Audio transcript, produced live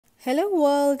Hello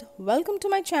world, welcome to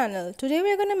my channel. Today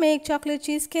we are going to make chocolate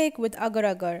cheesecake with Agar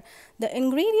Agar. The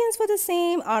ingredients for the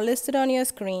same are listed on your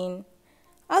screen.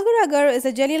 Agar Agar is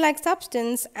a jelly-like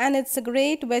substance and it's a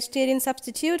great vegetarian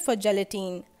substitute for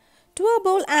gelatin. To a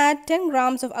bowl add 10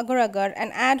 grams of Agar Agar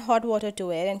and add hot water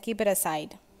to it and keep it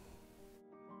aside.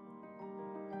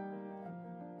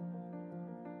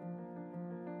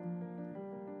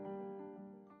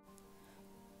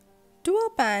 To a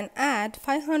pan add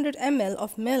 500 ml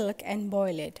of milk and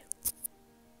boil it.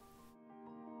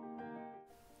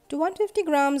 To 150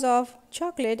 grams of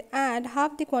chocolate add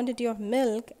half the quantity of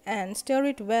milk and stir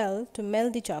it well to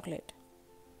melt the chocolate.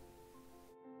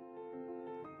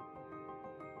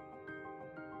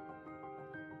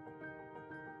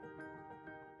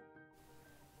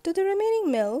 To the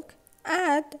remaining milk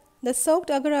add the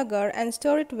soaked Agar Agar and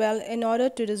stir it well in order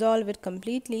to dissolve it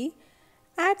completely.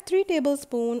 Add 3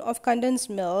 tablespoons of condensed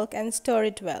milk and stir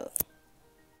it well.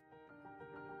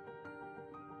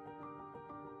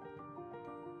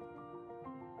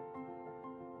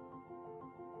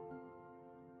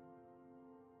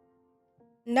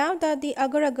 Now that the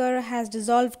Agar Agar has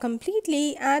dissolved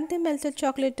completely, add the melted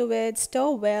chocolate to it,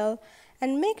 stir well,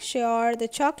 and make sure the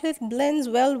chocolate blends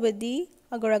well with the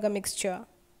Agar Agar mixture.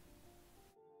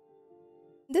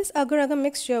 This Agar Agar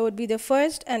mixture would be the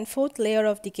first and fourth layer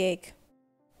of the cake.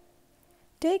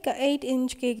 Take a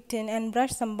 8-inch cake tin and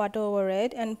brush some butter over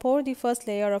it and pour the first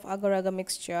layer of Agar Agar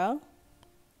mixture.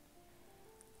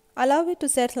 Allow it to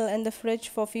settle in the fridge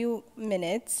for a few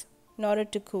minutes in order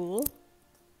to cool.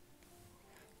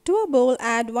 To a bowl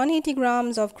add 180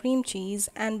 grams of cream cheese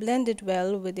and blend it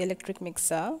well with the electric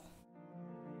mixer.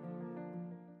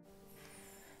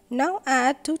 Now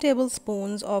add 2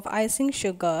 tablespoons of icing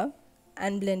sugar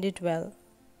and blend it well.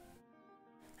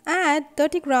 Add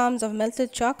 30 grams of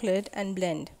melted chocolate and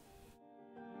blend.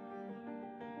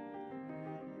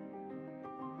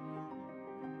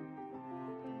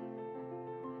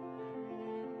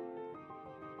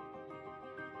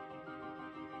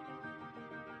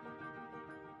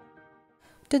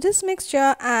 To this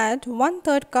mixture add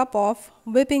 1/3 cup of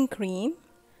whipping cream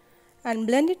and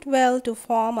blend it well to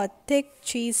form a thick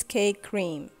cheesecake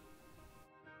cream.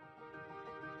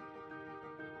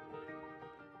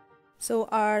 So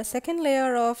our second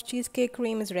layer of cheesecake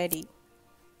cream is ready.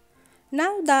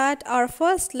 Now that our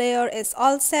first layer is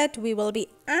all set, we will be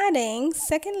adding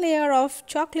second layer of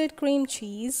chocolate cream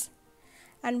cheese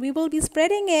and we will be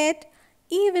spreading it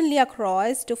evenly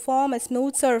across to form a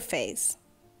smooth surface.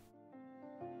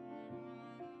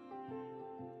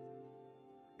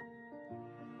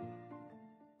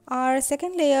 Our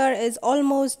second layer is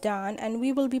almost done and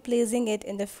we will be placing it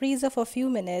in the freezer for a few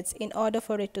minutes in order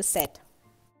for it to set.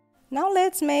 Now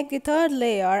let's make the third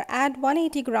layer. Add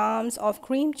 180 grams of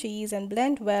cream cheese and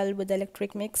blend well with the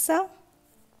electric mixer.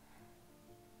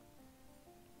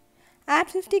 Add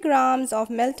 50 grams of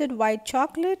melted white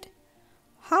chocolate,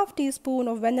 half teaspoon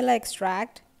of vanilla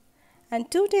extract and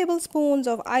 2 tablespoons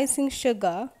of icing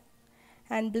sugar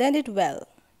and blend it well.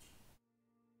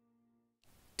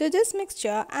 To this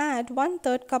mixture add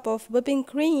 1/3 cup of whipping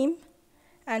cream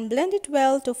and blend it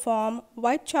well to form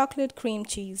white chocolate cream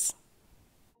cheese.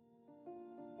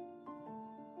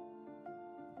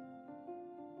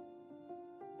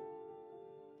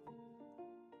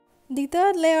 The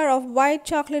third layer of white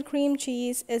chocolate cream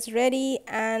cheese is ready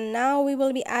and now we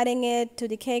will be adding it to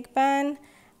the cake pan.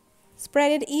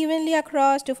 Spread it evenly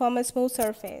across to form a smooth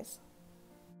surface.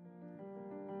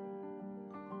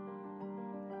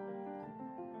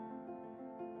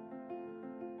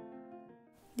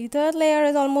 The third layer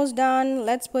is almost done.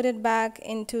 Let's put it back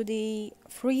into the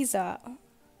freezer.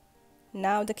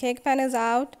 Now the cake pan is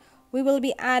out. We will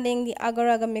be adding the Agar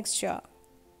Agar mixture.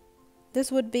 This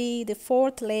would be the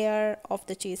fourth layer of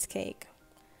the cheesecake.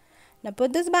 Now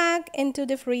put this back into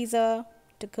the freezer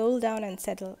to cool down and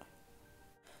settle.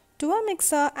 To a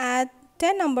mixer add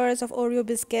 10 numbers of Oreo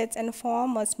biscuits and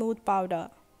form a smooth powder.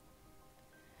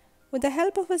 With the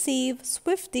help of a sieve,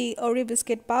 swift the Oreo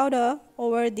biscuit powder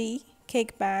over the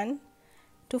cake pan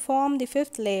to form the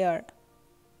fifth layer.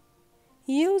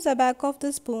 Use the back of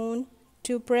the spoon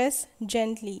to press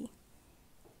gently.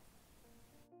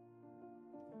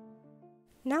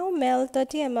 Now melt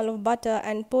 30 ml of butter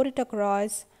and pour it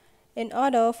across in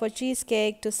order for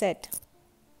cheesecake to set.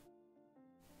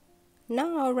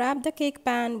 Now wrap the cake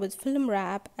pan with film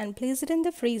wrap and place it in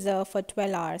the freezer for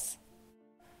 12 hours.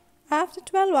 After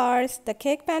 12 hours, the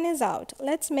cake pan is out.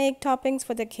 Let's make toppings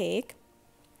for the cake.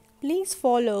 Please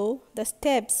follow the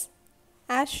steps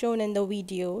as shown in the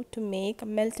video to make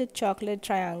melted chocolate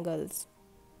triangles.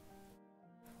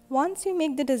 Once you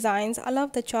make the designs, allow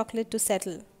the chocolate to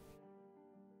settle.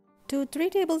 To 3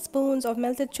 tablespoons of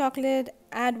melted chocolate,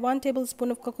 add 1 tablespoon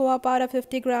of cocoa powder,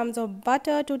 50 grams of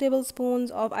butter, 2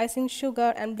 tablespoons of icing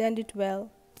sugar and blend it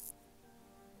well.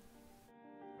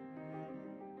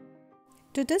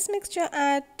 To this mixture,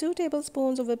 add 2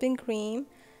 tablespoons of whipping cream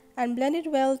and blend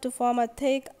it well to form a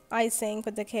thick icing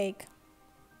for the cake.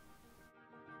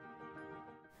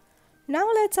 Now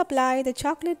let's apply the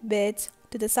chocolate bits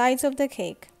to the sides of the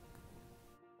cake.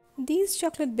 These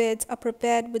chocolate bits are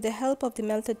prepared with the help of the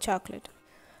melted chocolate.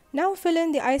 Now fill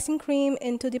in the icing cream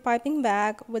into the piping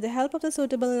bag. With the help of the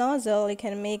suitable nozzle, you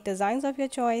can make designs of your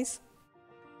choice.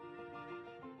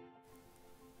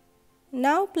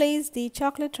 Now place the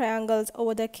chocolate triangles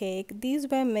over the cake. These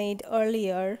were made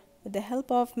earlier with the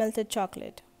help of melted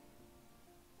chocolate.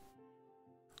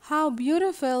 How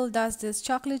beautiful does this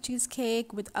chocolate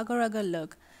cheesecake with agar agar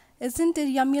look? Isn't it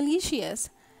yummy-licious?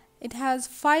 It has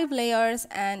 5 layers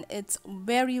and it's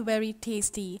very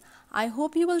tasty. I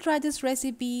hope you will try this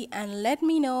recipe and let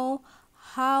me know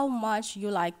how much you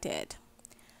liked it.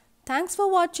 Thanks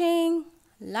for watching.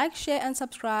 Like, share and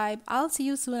subscribe. I'll see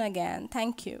you soon again.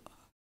 Thank you.